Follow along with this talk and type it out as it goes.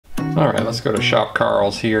All right, let's go to Shop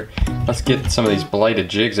Carl's here. Let's get some of these bladed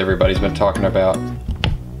jigs everybody's been talking about.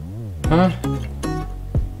 Huh?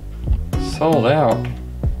 Sold out.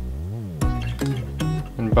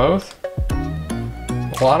 In both?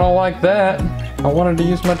 Well, I don't like that. I wanted to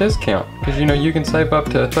use my discount because you know you can save up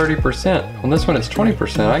to 30%. On this one it's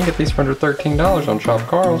 20%. I can get these for under $13 on Shop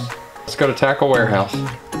Carl's. Let's go to Tackle Warehouse.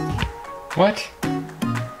 What?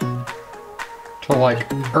 Till like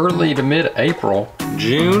early to mid-April.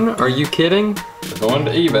 June? Are you kidding? We're going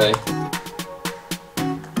to eBay.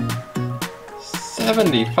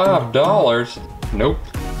 $75? Nope,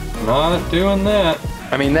 not doing that.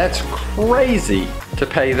 I mean, that's crazy to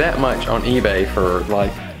pay that much on eBay for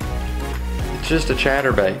like, it's just a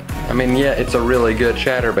chatterbait. I mean, yeah, it's a really good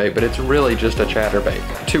chatterbait, but it's really just a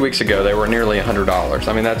chatterbait. 2 weeks ago, they were nearly $100.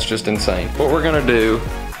 I mean, that's just insane. What we're gonna do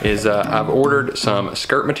is I've ordered some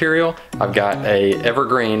skirt material. I've got a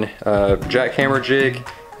evergreen jackhammer jig,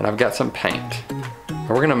 and I've got some paint. And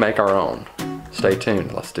we're gonna make our own. Stay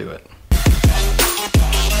tuned, let's do it.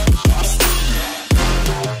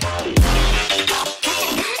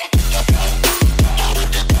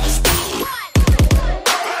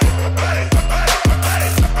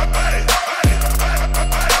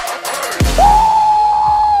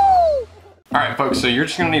 All right, folks, so you're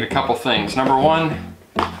just gonna need a couple things. Number one,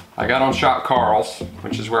 I got on Shop Carl's,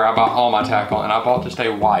 which is where I bought all my tackle, and I bought just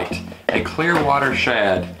a clear water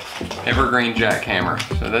shad evergreen jackhammer.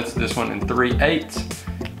 So that's this one in 3/8.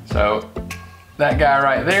 So that guy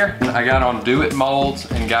right there. I got on Do It molds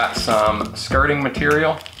and got some skirting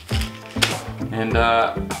material. And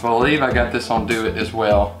I believe I got this on Do It as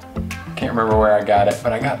well. Can't remember where I got it,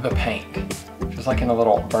 but I got the paint. Just like in a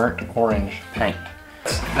little burnt orange paint.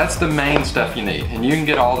 That's the main stuff you need, and you can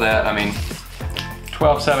get all that. I mean,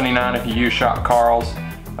 $12.79 if you use Shop Carl's.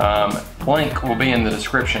 Link will be in the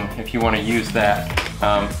description if you want to use that.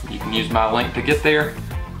 You can use my link to get there.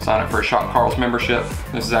 Sign up for a Shop Carl's membership.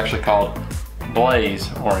 This is actually called Blaze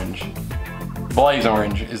Orange. Blaze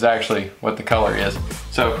Orange is actually what the color is.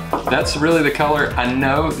 So that's really the color. I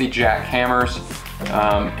know the jackhammers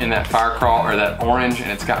in that Fire Craw are that orange, and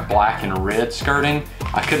it's got black and red skirting.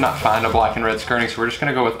 I could not find a black and red skirting, so we're just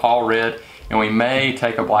gonna go with all red, and we may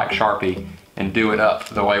take a black Sharpie and do it up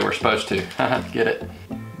the way we're supposed to. Get it?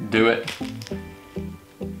 Do it.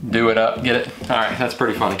 Do it up, get it? All right, that's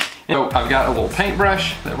pretty funny. So I've got a little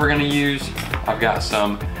paintbrush that we're gonna use. I've got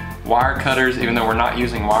some wire cutters. Even though we're not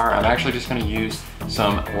using wire, I'm actually just gonna use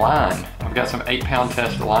some line. I've got some 8-pound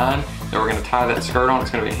test line that we're gonna tie that skirt on.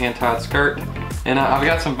 It's gonna be a hand-tied skirt. And I've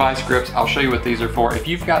got some vice grips. I'll show you what these are for. If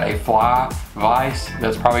you've got a fly vice,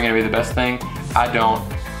 that's probably gonna be the best thing. I don't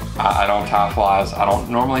tie flies. I don't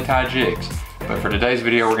normally tie jigs. But for today's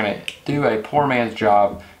video, we're gonna do a poor man's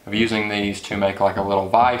job of using these to make like a little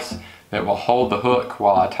vise that will hold the hook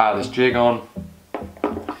while I tie this jig on.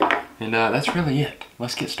 And that's really it.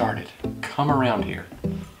 Let's get started. Come around here.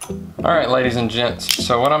 All right, ladies and gents.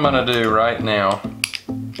 So what I'm gonna do right now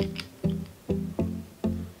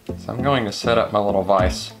is I'm going to set up my little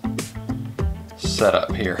vise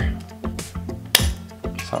setup here.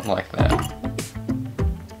 Something like that.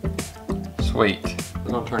 Sweet.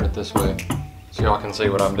 I'm gonna turn it this way so y'all can see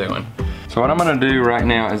what I'm doing. So what I'm gonna do right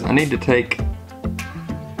now is I need to take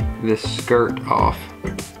this skirt off.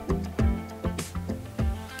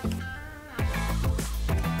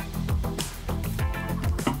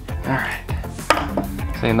 All right.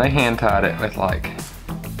 See, and they hand tied it with like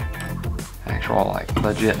actual like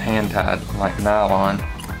legit hand tied like nylon.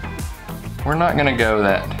 We're not gonna go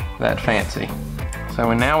that fancy.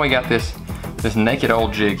 So now we got this naked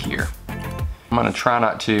old jig here. I'm gonna try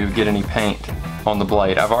not to get any paint on the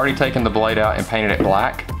blade. I've already taken the blade out and painted it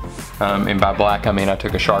black. And by black, I mean I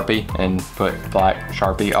took a Sharpie and put black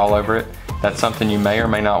Sharpie all over it. That's something you may or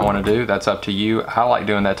may not want to do. That's up to you. I like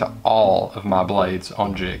doing that to all of my blades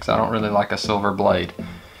on jigs. I don't really like a silver blade.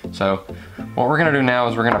 So what we're gonna do now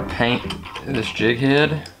is we're gonna paint this jig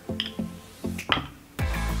head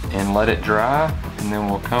and let it dry, and then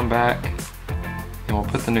we'll come back and we'll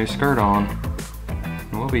put the new skirt on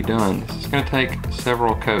and we'll be done. This is gonna take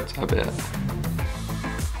several coats, I bet.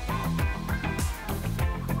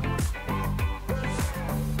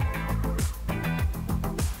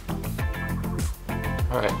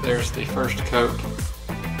 All right, there's the first coat.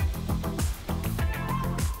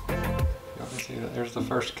 Y'all can see that there's the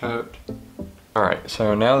first coat. All right,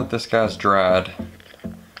 so now that this guy's dried,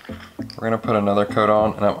 we're gonna put another coat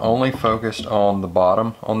on, and I'm only focused on the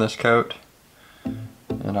bottom on this coat,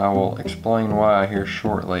 and I will explain why here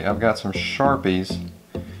shortly. I've got some Sharpies.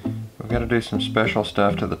 We've got to do some special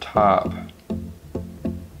stuff to the top,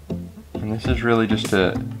 and this is really just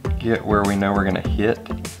to get where we know we're gonna hit.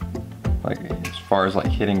 like as far as like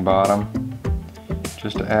hitting bottom,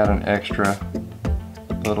 just to add an extra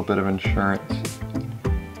little bit of insurance.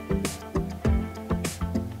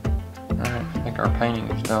 Alright, I think our painting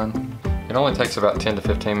is done. It only takes about 10 to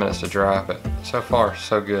 15 minutes to dry, but so far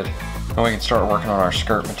so good. Now we can start working on our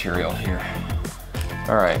skirt material here.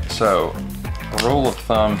 Alright, so a rule of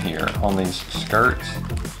thumb here on these skirts,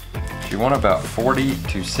 you want about 40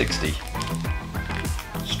 to 60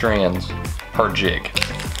 strands per jig.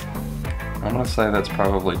 I'm gonna say that's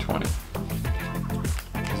probably 20,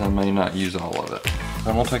 because I may not use all of it.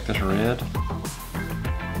 Then we'll take this red.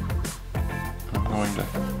 I'm going to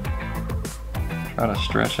try to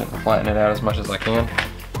stretch it and flatten it out as much as I can.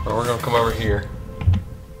 But we're gonna come over here.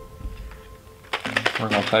 We're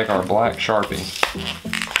gonna take our black Sharpie.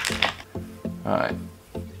 All right,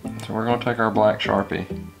 so we're gonna take our black Sharpie.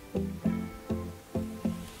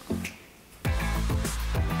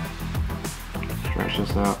 Stretch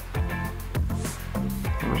this out.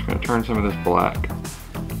 We're just gonna turn some of this black.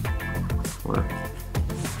 We're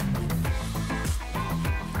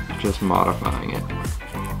just modifying it.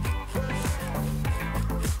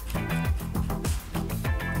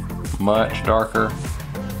 Much darker,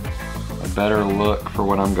 a better look for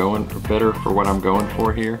what I'm going, or better for what I'm going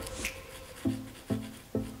for here.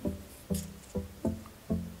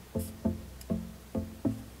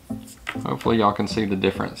 Hopefully y'all can see the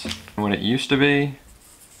difference. What it used to be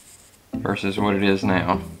versus what it is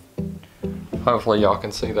now. Hopefully y'all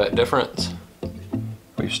can see that difference.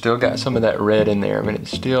 We've still got some of that red in there. I mean, it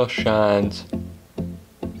still shines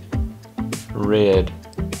red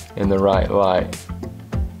in the right light,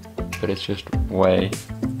 but it's just way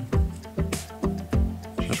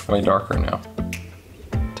darker now.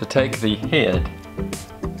 To take the head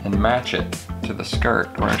and match it to the skirt,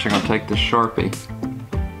 we're actually going to take the Sharpie.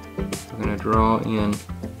 We're going to draw in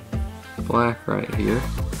black right here.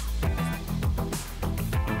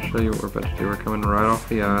 I'll show you what we're about to do. We're coming right off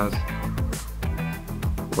the eyes.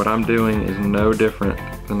 What I'm doing is no different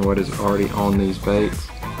than what is already on these baits.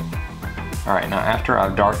 Alright, now after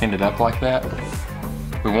I've darkened it up like that,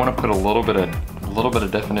 we want to put a little bit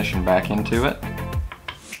of definition back into it.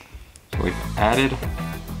 So we've added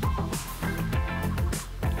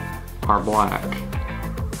our black.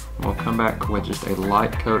 We'll come back with just a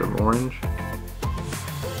light coat of orange.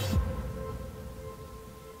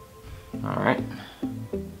 Alright.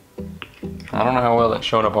 I don't know how well that's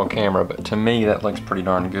showing up on camera, but to me that looks pretty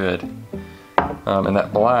darn good. And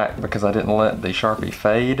that black, because I didn't let the Sharpie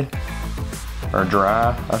fade, or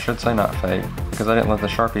dry, I should say, not fade, because I didn't let the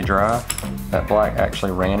Sharpie dry, that black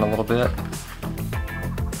actually ran a little bit.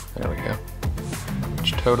 There we go.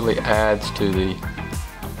 Which totally adds to the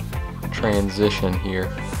transition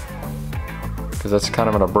here, because that's kind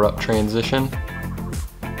of an abrupt transition.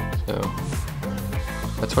 So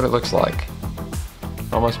that's what it looks like.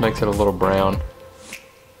 Almost makes it a little brown.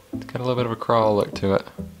 It's got a little bit of a crawl look to it.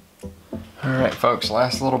 Alright folks,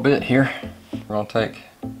 last little bit here. We're going to take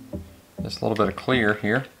this little bit of clear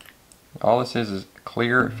here. All this is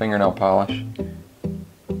clear fingernail polish.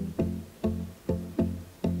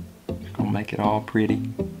 Just going to make it all pretty.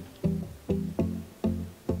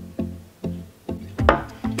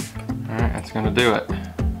 Alright, that's going to do it.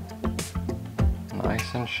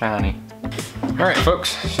 Nice and shiny. Alright folks,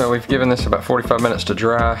 so we've given this about 45 minutes to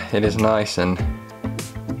dry. It is nice and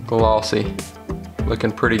glossy,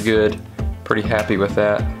 looking pretty good. Pretty happy with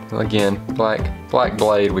that. Again, black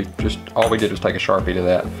blade, all we did was take a Sharpie to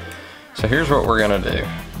that. So here's what we're gonna do.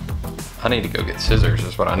 I need to go get scissors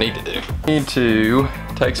is what I need to do. I need to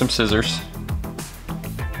take some scissors.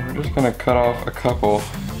 We're just gonna cut off a couple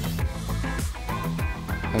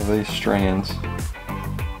of these strands.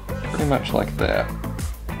 Pretty much like that.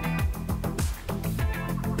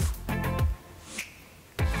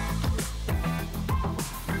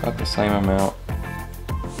 About the same amount.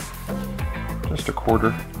 Just a quarter.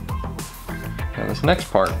 Now this next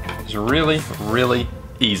part is really, really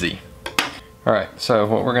easy. Alright, so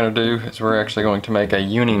what we're going to do is we're actually going to make a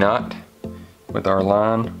uni knot with our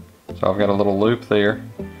line. So I've got a little loop there.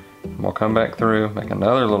 And we'll come back through, make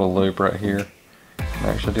another little loop right here, and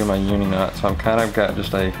actually do my uni knot. So I'm kind of got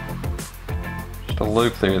just a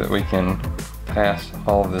loop there that we can pass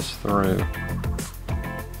all of this through.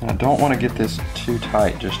 And I don't want to get this too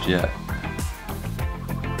tight just yet.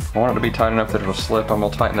 I want it to be tight enough that it'll slip. I'm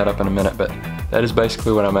going to tighten that up in a minute, but that is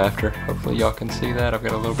basically what I'm after. Hopefully y'all can see that. I've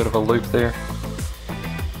got a little bit of a loop there.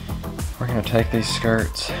 We're going to take these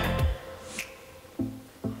skirts.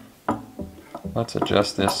 Let's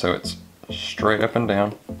adjust this so it's straight up and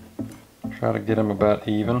down. Try to get them about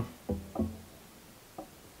even.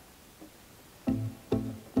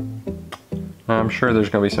 I'm sure there's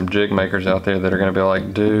gonna be some jig makers out there that are gonna be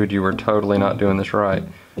like, dude, you were totally not doing this right.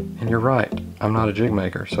 And you're right, I'm not a jig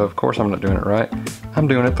maker, so of course I'm not doing it right. I'm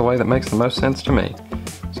doing it the way that makes the most sense to me.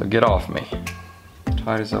 So get off me. As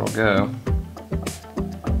tight as it'll go.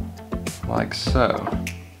 Like so.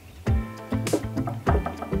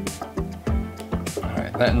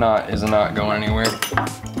 Alright, that knot is not going anywhere.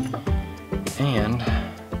 And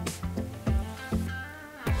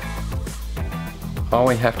all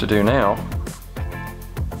we have to do now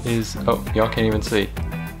is, oh, y'all can't even see.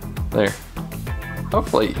 There.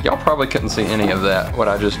 Hopefully, y'all probably couldn't see any of that, what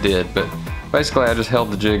I just did, but basically I just held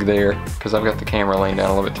the jig there, because I've got the camera laying down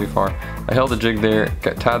a little bit too far. I held the jig there,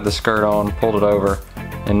 tied the skirt on, pulled it over,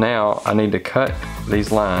 and now I need to cut these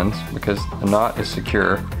lines, because the knot is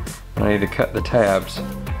secure. I need to cut the tabs,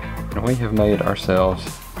 and we have made ourselves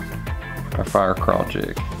our fire crawl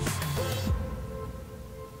jig.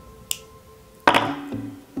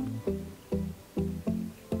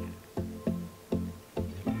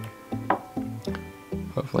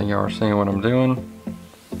 Hopefully y'all are seeing what I'm doing,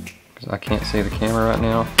 because I can't see the camera right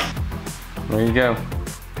now. There you go.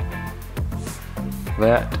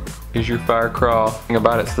 That is your fire crawl. The thing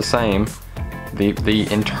about it's the same. The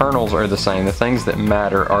internals are the same. The things that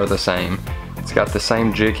matter are the same. It's got the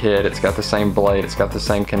same jig head, it's got the same blade, it's got the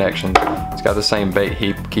same connections, it's got the same bait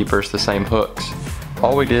keepers, the same hooks.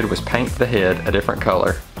 All we did was paint the head a different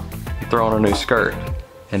color, throw on a new skirt,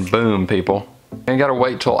 and boom, people. You gotta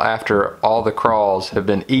wait till after all the crawls have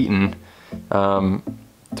been eaten to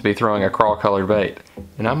be throwing a crawl colored bait.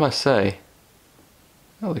 And I must say,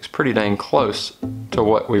 that looks pretty dang close to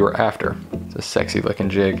what we were after. It's a sexy looking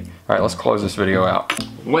jig. All right, let's close this video out.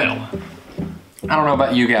 Well, I don't know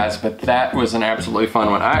about you guys, but that was an absolutely fun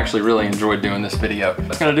one. I actually really enjoyed doing this video.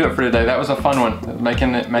 That's gonna do it for today. That was a fun one.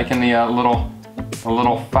 Making the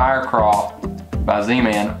little fire crawl by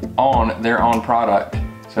Z-Man on their own product.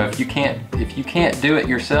 So if you can't do it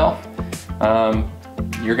yourself,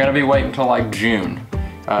 you're gonna be waiting until like June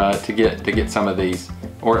to get some of these,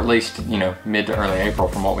 or at least, you know, mid to early April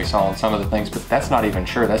from what we saw on some of the things, but that's not even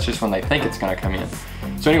sure. That's just when they think it's gonna come in.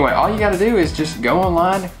 So anyway, all you gotta do is just go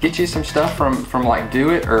online, get you some stuff from like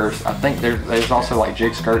Do It, or I think there's also like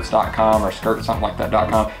jigskirts.com or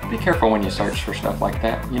something-like-that.com. Be careful when you search for stuff like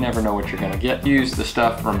that. You never know what you're gonna get. Use the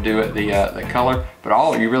stuff from Do It, the color, but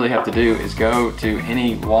all you really have to do is go to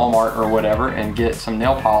any Walmart or whatever and get some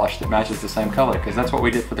nail polish that matches the same color, because that's what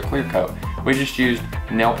we did for the clear coat. We just used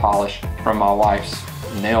nail polish from my wife's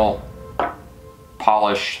nail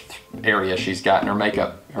polish area she's got in her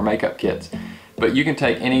makeup kits. But you can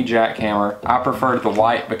take any jackhammer. I preferred the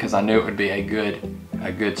white because I knew it would be a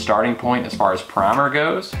good starting point as far as primer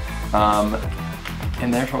goes.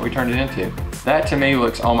 And there's what we turned it into. That to me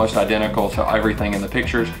looks almost identical to everything in the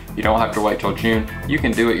pictures. You don't have to wait till June. You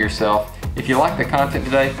can do it yourself. If you like the content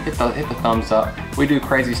today, hit the thumbs up. We do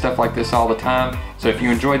crazy stuff like this all the time. So if you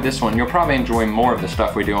enjoyed this one, you'll probably enjoy more of the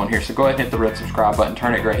stuff we do on here. So go ahead and hit the red subscribe button,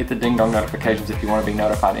 turn it gray, hit the ding dong notifications if you want to be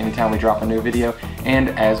notified anytime we drop a new video. And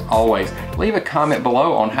as always, leave a comment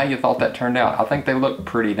below on how you thought that turned out. I think they look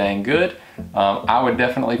pretty dang good. I would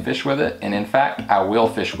definitely fish with it, and in fact, I will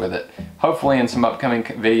fish with it. Hopefully in some upcoming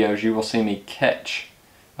videos, you will see me catch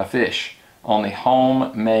a fish on the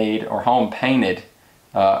homemade or home painted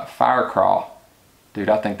fire crawl. Dude,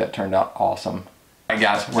 I think that turned out awesome. All right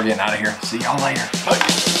guys, we're getting out of here. See y'all later.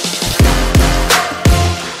 Bye.